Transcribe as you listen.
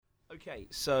Okay,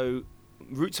 so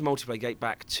roots of multiplayer date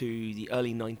back to the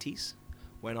early 90s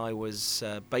when I was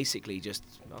basically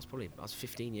I was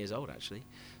 15 years old actually.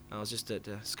 I was just at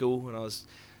school and I was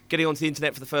getting onto the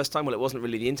internet for the first time. Well, it wasn't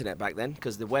really the internet back then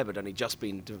because the web had only just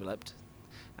been developed.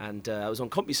 And I was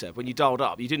on CompuServe. When you dialed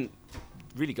up, you didn't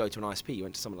really go to an ISP, you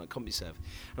went to something like CompuServe.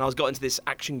 And I got into this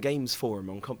action games forum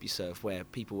on CompuServe where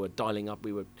people were dialing up,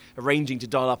 we were arranging to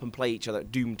dial up and play each other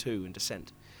at Doom 2 and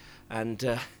Descent.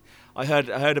 And I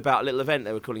heard about a little event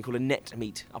they were calling called a net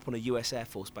meet up on a US Air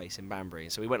Force base in Banbury.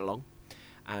 And so we went along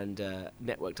and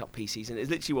networked up PCs. And it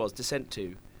literally was Descent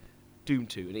 2, Doom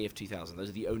 2 and EF 2000. Those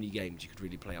are the only games you could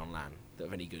really play on LAN that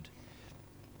were any good.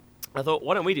 I thought,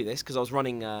 why don't we do this? Because I was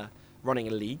running a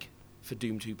league for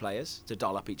Doom 2 players to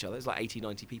dial up each other. There's like 80,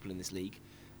 90 people in this league.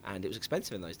 And it was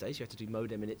expensive in those days. You had to do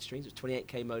modem init streams. It was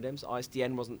 28k modems.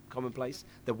 ISDN wasn't commonplace.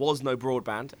 There was no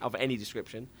broadband of any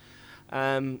description.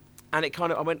 And it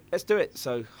I went, let's do it.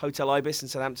 So Hotel Ibis in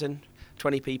Southampton,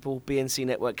 20 people, BNC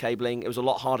network cabling. It was a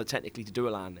lot harder technically to do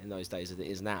a LAN in those days than it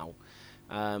is now.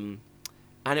 And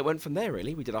it went from there,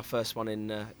 really. We did our first one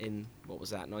in what was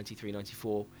that, 93,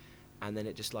 94. And then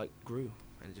it just grew.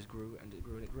 And it just grew and it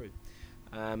grew and it grew.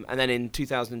 And then in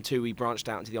 2002, we branched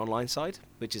out into the online side,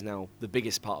 which is now the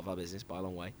biggest part of our business by a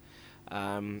long way,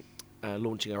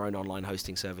 launching our own online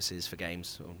hosting services for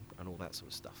games and all that sort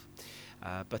of stuff.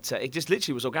 But it just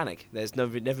literally was organic. There's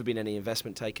never been any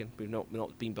investment taken. We've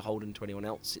not been beholden to anyone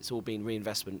else. It's all been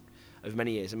reinvestment over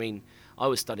many years. I mean, I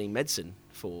was studying medicine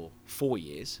for 4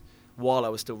 years while I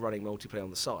was still running multiplayer on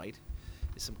the side.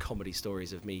 There's some comedy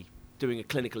stories of me doing a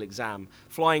clinical exam,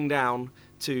 flying down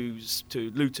to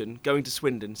Luton, going to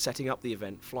Swindon, setting up the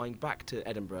event, flying back to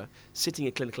Edinburgh, sitting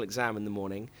a clinical exam in the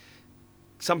morning,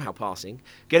 somehow passing,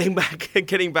 getting back to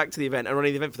the event and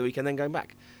running the event for the weekend, then going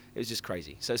back. It was just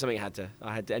crazy. So something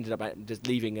I ended up just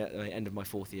leaving at the end of my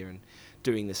 4th year and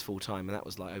doing this full time, and that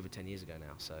was like over 10 years ago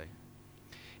now. So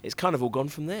it's kind of all gone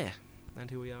from there, and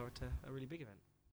here we are at a really big event.